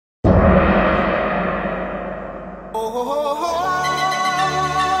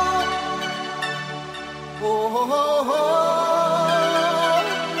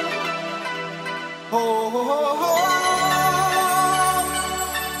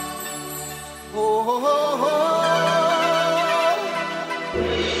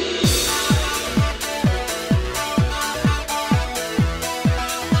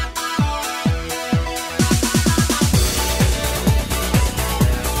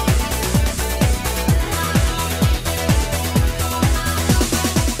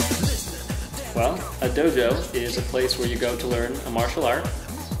dojo is a place where you go to learn a martial art,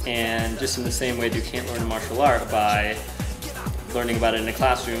 and just in the same way you can't learn a martial art by learning about it in a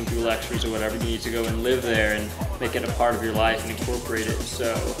classroom through lectures or whatever, you need to go and live there and make it a part of your life and incorporate it.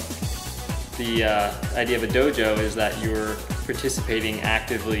 So the idea of a dojo is that you're participating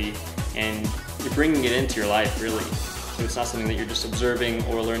actively and you're bringing it into your life, really. So it's not something that you're just observing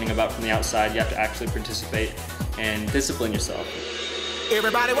or learning about from the outside. You have to actually participate and discipline yourself.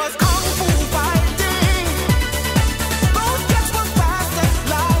 Everybody was kung fu fighting. Those kids were fast as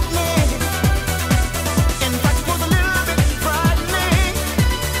lightning. In fact, it was a little bit frightening,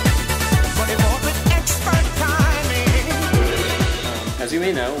 but it was with expert timing. As you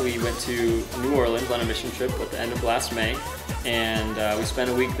may know, we went to New Orleans on a mission trip at the end of last May, and we spent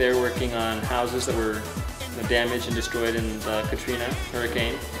a week there working on houses that were damaged and destroyed in the Katrina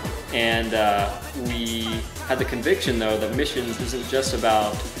hurricane. And we had the conviction, though, that missions isn't just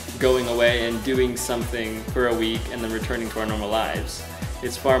about going away and doing something for a week and then returning to our normal lives.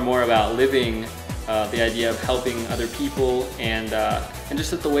 It's far more about living the idea of helping other people, and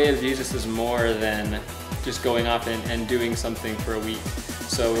just that the way of Jesus is more than just going off and doing something for a week.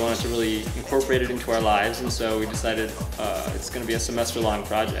 So we wanted to really incorporate it into our lives, and so we decided it's going to be a semester-long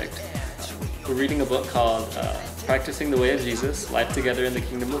project. We're reading a book called Practicing the Way of Jesus, Life Together in the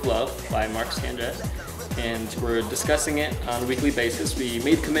Kingdom of Love by Mark Scandrett, and we're discussing it on a weekly basis. We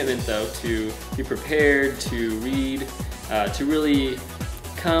made commitment, though, to be prepared to read, to really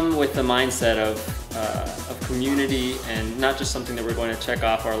come with the mindset of community and not just something that we're going to check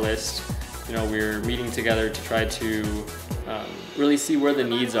off our list. You know, we're meeting together to try to really see where the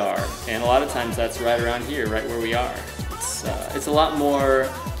needs are, and a lot of times that's right around here, right where we are. It's a lot more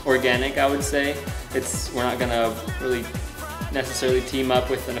organic, I would say. We're not going to really necessarily team up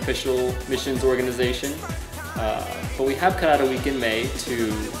with an official missions organization, but we have cut out a week in May to,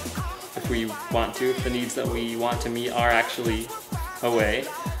 if we want to, if the needs that we want to meet are actually away,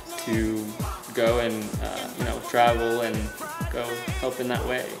 to go and travel and go help in that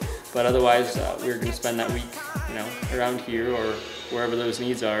way. But otherwise, we're going to spend that week, around here or wherever those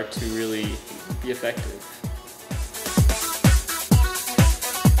needs are to really be effective.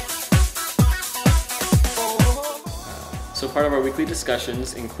 So part of our weekly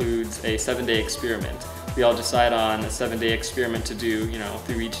discussions includes a 7-day experiment. We all decide on a 7-day experiment to do,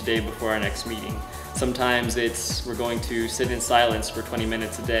 through each day before our next meeting. Sometimes we're going to sit in silence for 20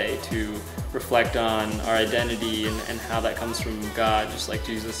 minutes a day to reflect on our identity and how that comes from God, just like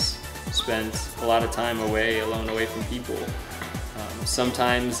Jesus spent a lot of time alone away from people.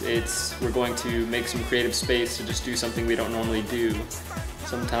 Sometimes we're going to make some creative space to just do something we don't normally do.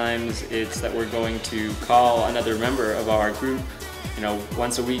 Sometimes it's that we're going to call another member of our group,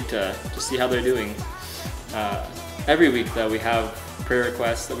 once a week to see how they're doing. Every week, though, we have prayer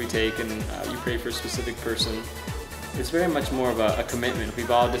requests that we take, and you pray for a specific person. It's very much more of a commitment.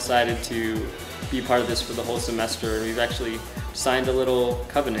 We've all decided to be part of this for the whole semester, and we've actually signed a little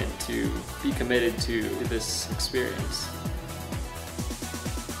covenant to be committed to this experience.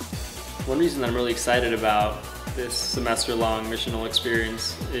 One reason that I'm really excited about this semester-long missional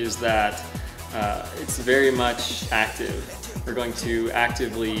experience is that it's very much active. We're going to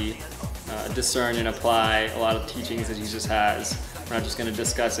actively discern and apply a lot of teachings that Jesus has. We're not just going to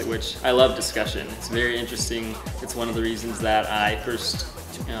discuss it, which I love discussion. It's very interesting. It's one of the reasons that I first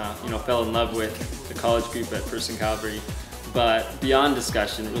fell in love with the college group at First and Calvary. But beyond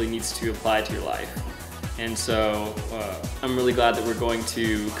discussion, it really needs to apply to your life. And so I'm really glad that we're going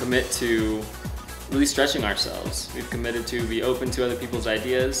to commit to really stretching ourselves. We've committed to be open to other people's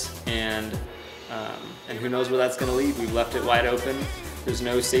ideas, and who knows where that's going to lead. We've left it wide open. There's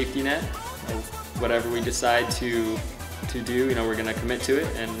no safety net. Whatever we decide to do, we're going to commit to it,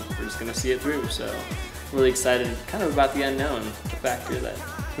 and we're just going to see it through. So I'm really excited kind of about the unknown, the factor that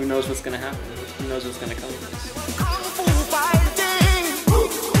who knows what's going to happen, who knows what's going to come of this.